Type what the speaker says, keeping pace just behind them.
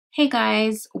Hey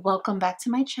guys, welcome back to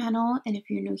my channel, and if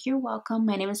you're new here, welcome.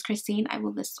 My name is Christine. I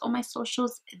will list all my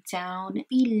socials down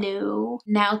below.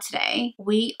 Now today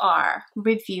we are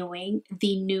reviewing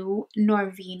the new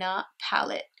Norvina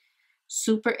palette.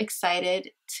 Super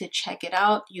excited to check it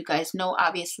out. You guys know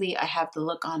obviously I have the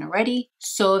look on already,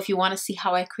 so if you want to see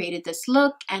how I created this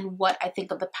look and what I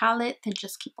think of the palette, then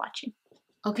just keep watching.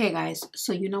 Okay guys,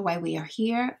 so you know why we are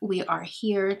here. We are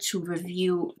here to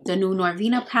review the new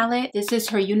Norvina palette. This is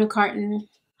her unicorn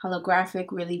holographic,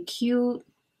 really cute.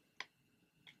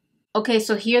 Okay,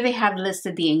 so here they have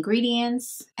listed the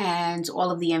ingredients and all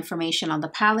of the information on the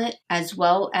palette, as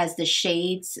well as the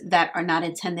shades that are not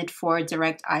intended for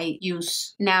direct eye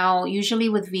use. Now, usually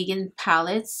with vegan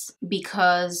palettes,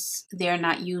 because they're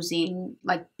not using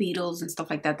like beetles and stuff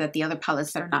like that, that the other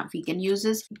palettes that are not vegan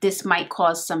uses, this might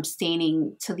cause some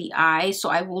staining to the eye. So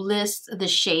I will list the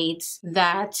shades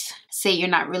that say you're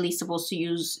not really supposed to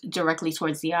use directly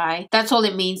towards the eye. That's all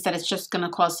it means, that it's just gonna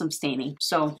cause some staining.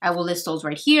 So I will list those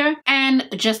right here. And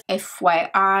just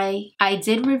FYI, I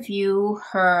did review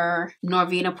her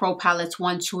Norvina Pro palettes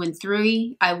 1, 2, and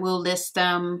 3. I will list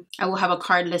them. I will have a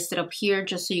card listed up here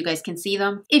just so you guys can see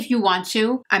them if you want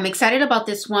to. I'm excited about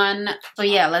this one. So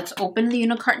yeah, let's open the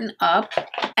unicorn up.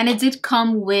 And it did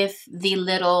come with the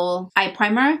little eye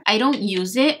primer. I don't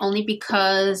use it only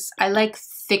because I like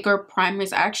thicker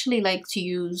primers. I actually like to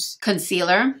use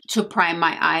concealer to prime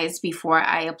my eyes before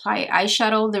I apply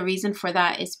eyeshadow. The reason for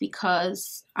that is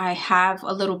because I have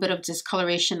a little bit of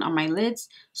discoloration on my lids,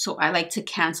 so I like to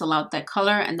cancel out that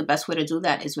color, and the best way to do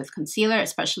that is with concealer,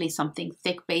 especially something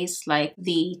thick base like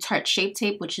the Tarte Shape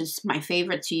Tape, which is my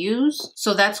favorite to use.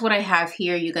 So that's what I have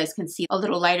here. You guys can see a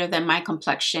little lighter than my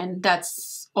complexion.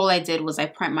 That's all I did, was I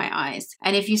primed my eyes.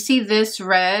 And if you see this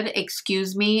red,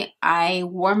 excuse me, I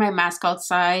wore my mask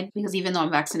outside because even though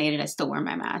I'm vaccinated, I still wear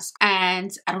my mask.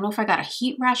 And I don't know if I got a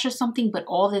heat rash or something, but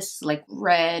all this like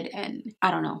red, and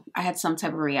I don't know, I had some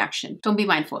type of reaction. Don't be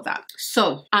mindful of that.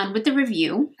 So on with the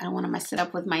review. I don't want to mess it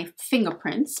up with my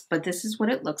fingerprints, but this is what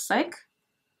it looks like.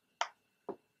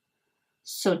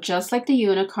 So just like the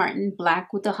unicorn,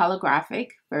 black with the holographic,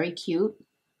 very cute.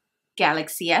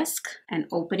 Galaxy-esque. And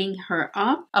opening her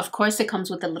up, of course it comes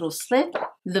with a little slit,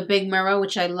 the big mirror,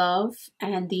 which I love,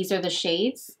 and these are the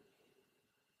shades.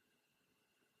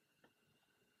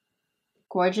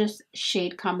 Gorgeous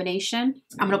shade combination.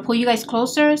 I'm gonna pull you guys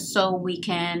closer so we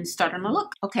can start on a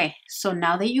look. Okay, so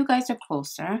now that you guys are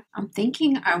closer, I'm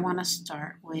thinking I want to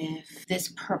start with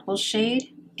this purple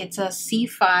shade. It's a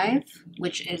C5,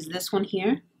 which is this one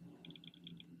here.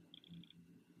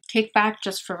 Kickback,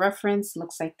 just for reference,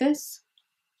 looks like this.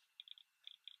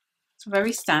 It's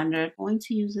very standard. I'm going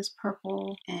to use this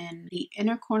purple in the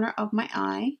inner corner of my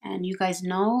eye. And you guys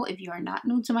know, if you are not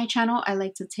new to my channel, I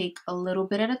like to take a little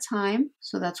bit at a time.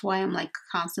 So that's why I'm like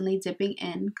constantly dipping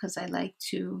in, because I like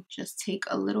to just take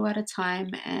a little at a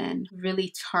time and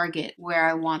really target where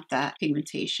I want that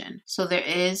pigmentation. So there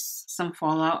is some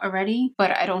fallout already,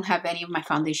 but I don't have any of my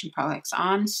foundation products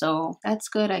on, so that's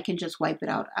good. I can just wipe it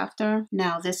out after.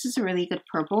 Now this is a really good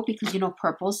purple because, you know,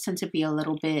 purples tend to be a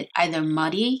little bit either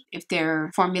muddy if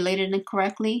they're formulated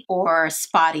incorrectly, or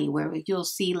spotty, where you'll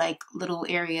see like little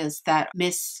areas that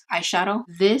miss eyeshadow.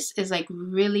 This is like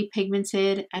really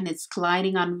pigmented and it's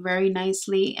gliding on very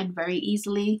nicely and very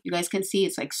easily. You guys can see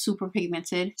it's like super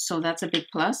pigmented, so that's a big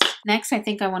plus. Next, I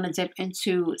think I want to dip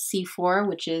into C4,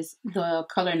 which is the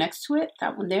color next to it,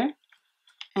 that one there.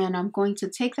 And I'm going to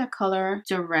take that color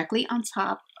directly on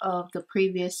top of the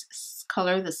previous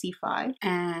color, the C5.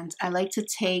 And I like to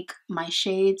take my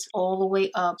shades all the way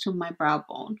up to my brow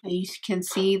bone. And you can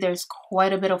see there's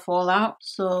quite a bit of fallout,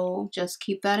 so just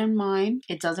keep that in mind.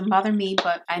 It doesn't bother me,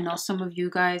 but I know some of you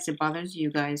guys, it bothers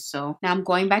you guys. So now I'm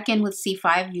going back in with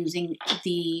C5 using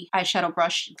the eyeshadow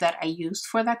brush that I used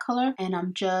for that color. And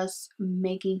I'm just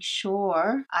making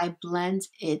sure I blend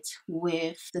it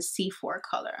with the C4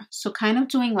 color. So kind of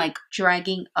doing like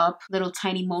dragging up little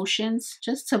tiny motions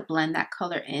just to blend that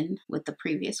color in with the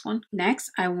previous one.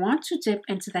 Next, I want to dip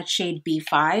into that shade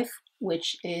B5,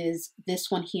 which is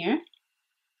this one here.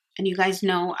 And you guys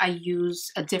know I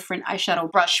use a different eyeshadow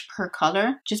brush per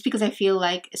color, just because I feel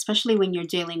like, especially when you're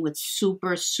dealing with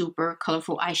super, super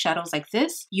colorful eyeshadows like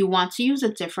this, you want to use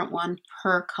a different one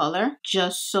per color,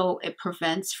 just so it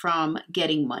prevents from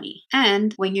getting muddy.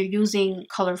 And when you're using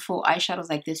colorful eyeshadows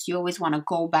like this, you always want to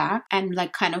go back and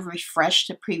like kind of refresh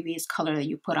the previous color that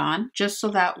you put on, just so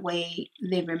that way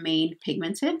they remain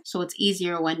pigmented. So it's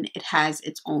easier when it has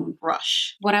its own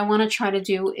brush. What I want to try to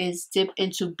do is dip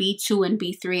into B2 and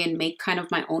B3 and make kind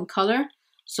of my own color.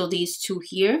 So these two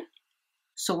here.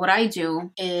 So what I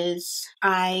do is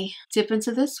I dip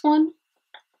into this one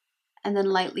and then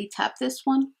lightly tap this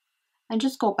one and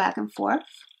just go back and forth.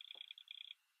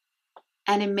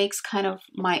 And it makes kind of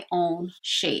my own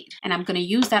shade. And I'm gonna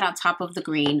use that on top of the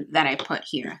green that I put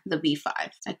here, the B5.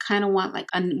 I kind of want like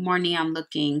a more neon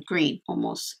looking green,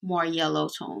 almost more yellow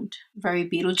toned. Very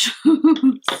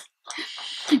Beetlejuice,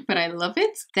 but I love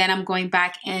it. Then I'm going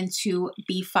back into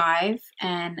B5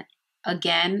 and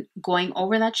again, going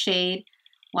over that shade,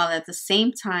 while at the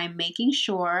same time making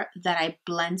sure that I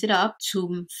blend it up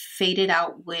to fade it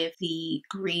out with the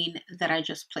green that I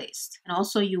just placed. And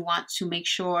also you want to make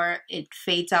sure it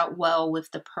fades out well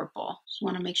with the purple. Just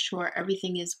want to make sure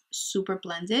everything is super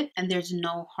blended and there's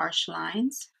no harsh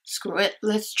lines. Screw it.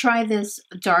 Let's try this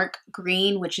dark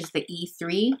green, which is the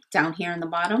E3 down here in the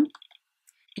bottom.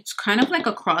 It's kind of like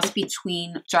a cross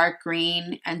between dark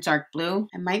green and dark blue.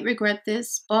 I might regret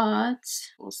this, but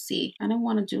we'll see. I don't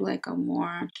want to do like a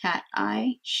more cat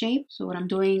eye shape. So what I'm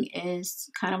doing is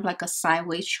kind of like a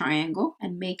sideways triangle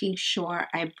and making sure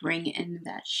I bring in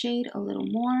that shade a little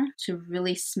more to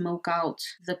really smoke out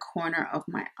the corner of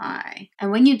my eye.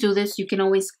 And when you do this, you can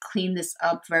always clean this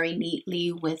up very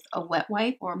neatly with a wet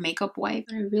wipe or makeup wipe.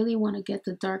 I really want to get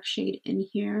the dark shade in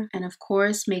here. And of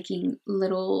course, making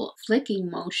little flicking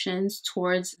motions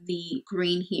towards the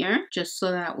green here, just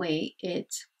so that way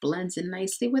it blends in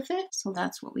nicely with it. So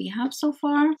that's what we have so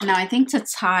far. Now I think to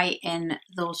tie in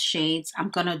those shades, I'm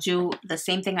gonna do the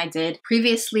same thing I did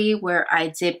previously where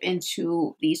I dip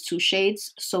into these two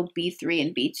shades, so B3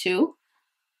 and B2.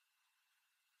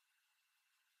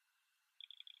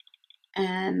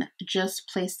 And just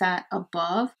place that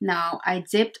above. Now I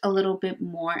dipped a little bit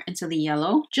more into the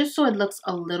yellow just so it looks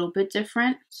a little bit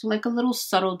different, so like a little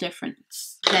subtle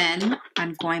difference. Then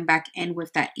I'm going back in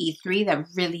with that E3, that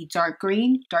really dark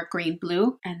green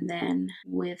blue, and then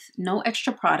with no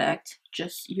extra product,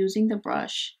 just using the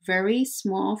brush, very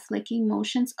small flicking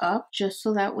motions up, just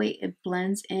so that way it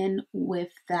blends in with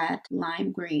that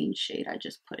lime green shade I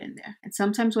just put in there. And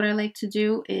sometimes what I like to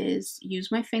do is use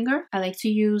my finger. I like to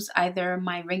use either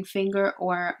my ring finger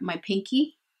or my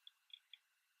pinky,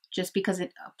 just because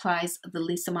it applies the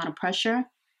least amount of pressure.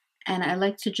 And I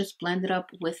like to just blend it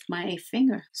up with my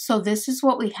finger. So this is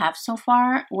what we have so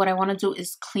far. What I want to do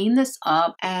is clean this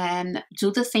up and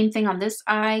do the same thing on this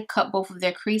eye, cut both of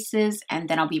their creases, and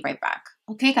then I'll be right back.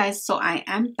 Okay guys, so I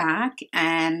am back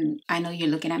and I know you're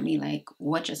looking at me like,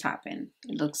 what just happened?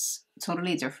 It looks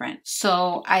totally different.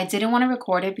 So I didn't want to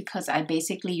record it because I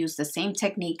basically used the same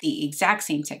technique, the exact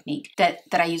same technique that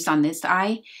I used on this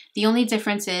eye. The only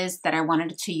difference is that I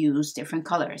wanted to use different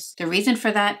colors. The reason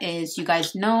for that is, you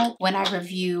guys know when I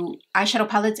review eyeshadow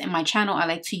palettes in my channel, I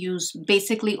like to use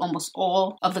basically almost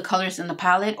all of the colors in the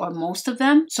palette, or most of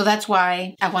them. So that's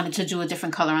why I wanted to do a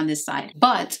different color on this side.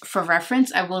 But for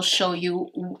reference, I will show you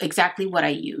exactly what I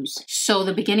use. So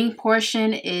the beginning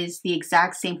portion is the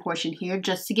exact same portion here,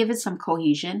 just to give it some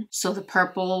cohesion. So the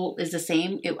purple is the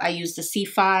same. I used the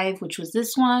C5, which was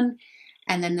this one,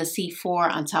 and then the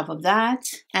C4 on top of that.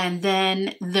 And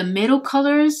then the middle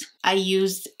colors, I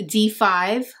used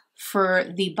D5 for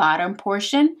the bottom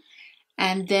portion.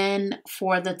 And then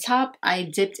for the top, I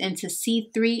dipped into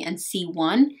C3 and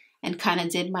C1 and kind of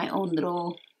did my own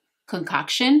little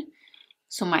concoction.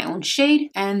 So my own shade.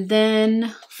 And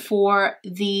then for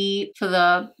the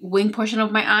wing portion of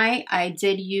my eye, I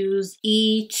did use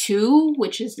E2,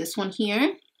 which is this one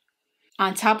here.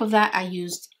 On top of that, I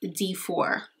used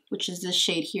D4, which is this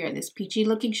shade here, this peachy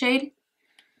looking shade.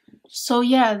 So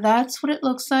yeah, that's what it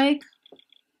looks like.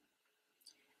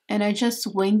 And I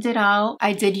just winged it out.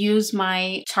 I did use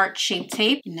my Tarte Shape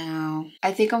Tape. Now,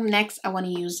 I think next I want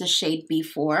to use the shade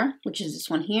B4, which is this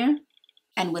one here.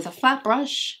 And with a flat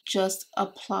brush, just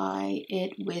apply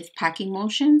it with packing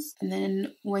motions. And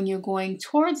then when you're going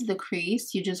towards the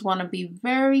crease, you just want to be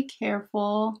very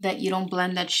careful that you don't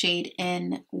blend that shade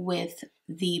in with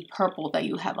the purple that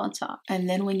you have on top. And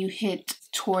then when you hit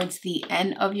towards the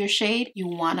end of your shade, you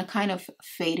want to kind of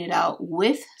fade it out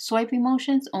with swiping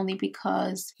motions, only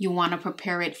because you want to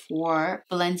prepare it for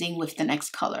blending with the next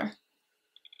color.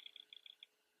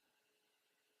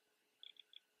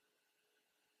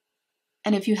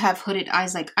 And if you have hooded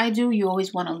eyes like I do, you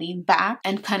always want to lean back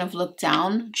and kind of look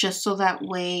down, just so that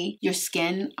way your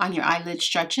skin on your eyelid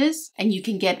stretches and you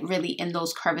can get really in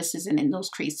those crevices and in those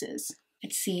creases.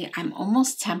 Let's see, I'm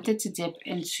almost tempted to dip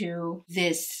into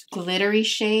this glittery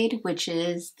shade, which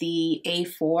is the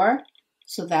A4.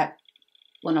 So that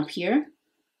one up here.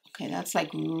 Okay, that's like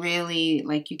really,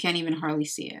 like you can't even hardly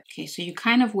see it. Okay, so you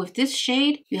kind of, with this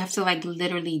shade, you have to like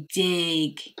literally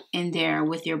dig in there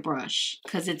with your brush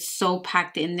because it's so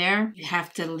packed in there. You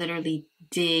have to literally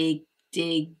dig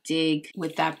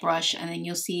with that brush, and then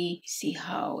you'll see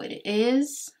how it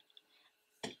is.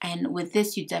 And with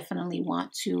this, you definitely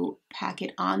want to pack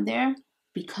it on there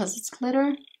because it's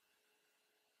glitter.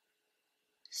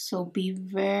 So be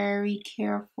very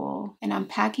careful. And I'm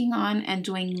packing on and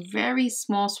doing very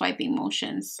small swiping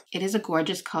motions. It is a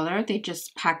gorgeous color. They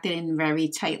just packed it in very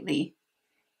tightly.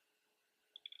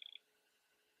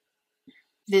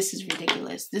 This is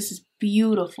ridiculous. This is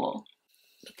beautiful.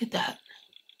 Look at that.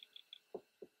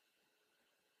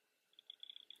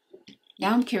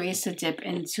 Now I'm curious to dip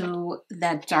into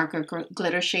that darker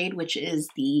glitter shade, which is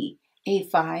the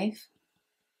A5.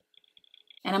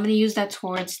 And I'm going to use that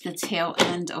towards the tail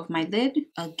end of my lid.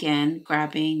 Again,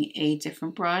 grabbing a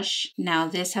different brush. Now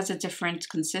this has a different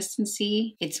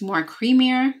consistency. It's more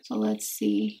creamier. So let's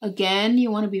see. Again, you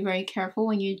want to be very careful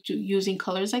when you're using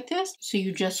colors like this. So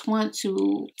you just want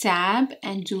to dab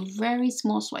and do very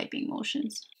small swiping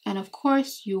motions. And of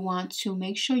course, you want to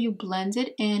make sure you blend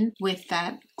it in with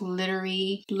that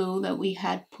glittery blue that we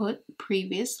had put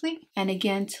previously. And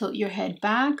again, tilt your head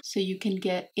back so you can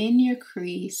get in your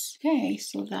crease. Okay,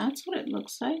 so that's what it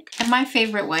looks like. And my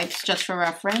favorite wipes, just for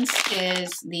reference,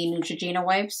 is the Neutrogena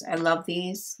wipes. I love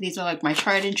these. These are like my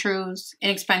tried and trues,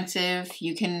 inexpensive.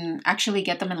 You can actually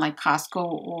get them in like Costco,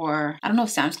 or I don't know if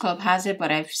Sam's Club has it,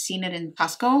 but I've seen it in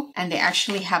Costco. And they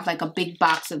actually have like a big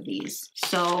box of these.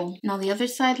 So now the other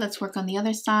side. Let's work on the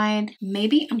other side.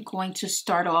 Maybe I'm going to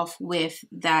start off with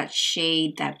that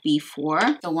shade, that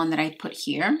B4, the one that I put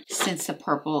here, since the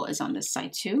purple is on this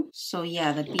side too. So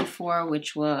yeah, the B4,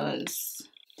 which was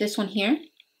this one here.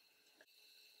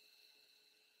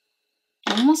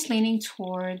 I'm almost leaning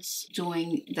towards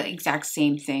doing the exact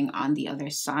same thing on the other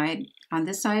side, on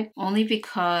this side, only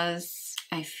because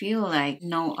I feel like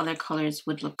no other colors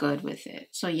would look good with it.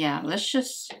 So yeah, let's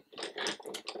just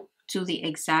do the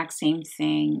exact same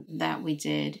thing that we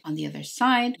did on the other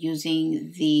side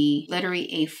using the glittery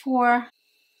A4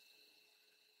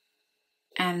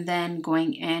 and then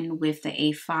going in with the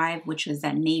A5, which is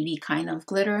that navy kind of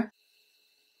glitter.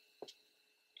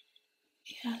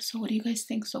 Yeah, so what do you guys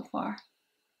think so far?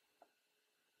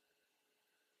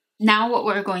 Now what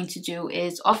we're going to do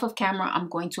is off of camera, I'm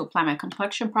going to apply my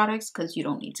complexion products because you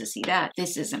don't need to see that.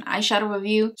 This is an eyeshadow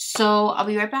review, so I'll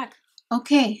be right back.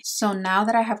 Okay, so now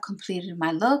that I have completed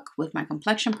my look with my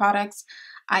complexion products,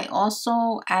 I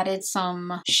also added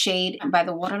some shade by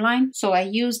the waterline. So I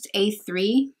used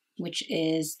A3, which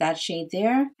is that shade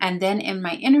there. And then in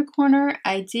my inner corner,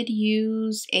 I did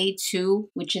use A2,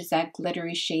 which is that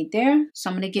glittery shade there. So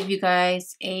I'm going to give you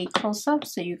guys a close-up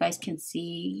so you guys can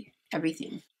see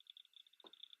everything.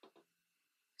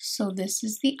 So this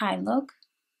is the eye look.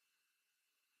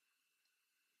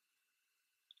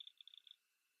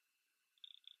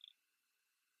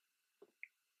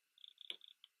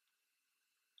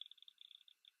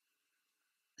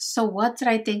 So what did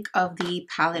I think of the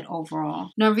palette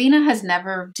overall? Norvina has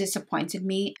never disappointed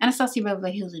me. Anastasia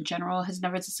Beverly Hills in general has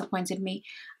never disappointed me.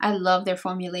 I love their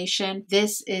formulation.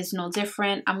 This is no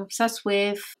different. I'm obsessed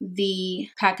with the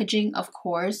packaging, of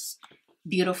course.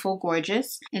 Beautiful,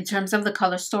 gorgeous. In terms of the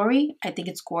color story, I think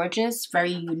it's gorgeous,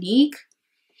 very unique.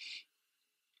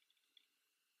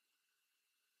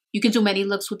 You can do many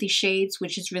looks with these shades,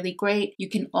 which is really great. You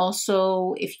can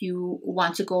also, if you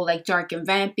want to go like dark and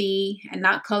vampy and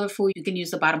not colorful, you can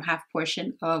use the bottom half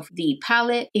portion of the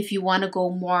palette. If you want to go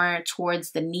more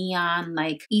towards the neon,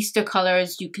 like Easter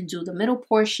colors, you can do the middle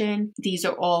portion. These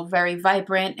are all very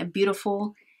vibrant and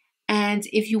beautiful. And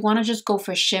if you want to just go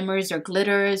for shimmers or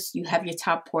glitters, you have your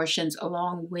top portions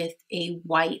along with a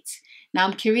white. Now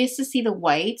I'm curious to see the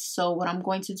white, so what I'm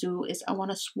going to do is I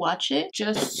want to swatch it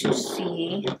just to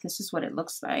see. This is what it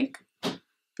looks like,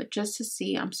 but just to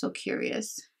see, I'm so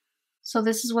curious. So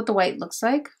this is what the white looks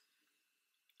like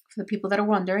for the people that are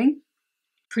wondering.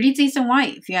 Pretty decent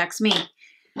white if you ask me.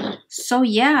 So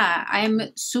yeah, I'm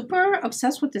super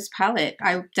obsessed with this palette.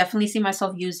 I definitely see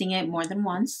myself using it more than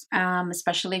once,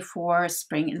 especially for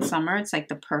spring and summer. It's like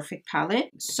the perfect palette.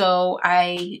 So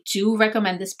I do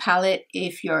recommend this palette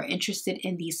if you're interested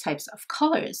in these types of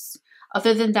colors.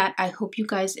 Other than that, I hope you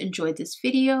guys enjoyed this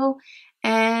video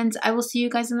and I will see you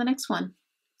guys in the next one.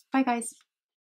 Bye guys.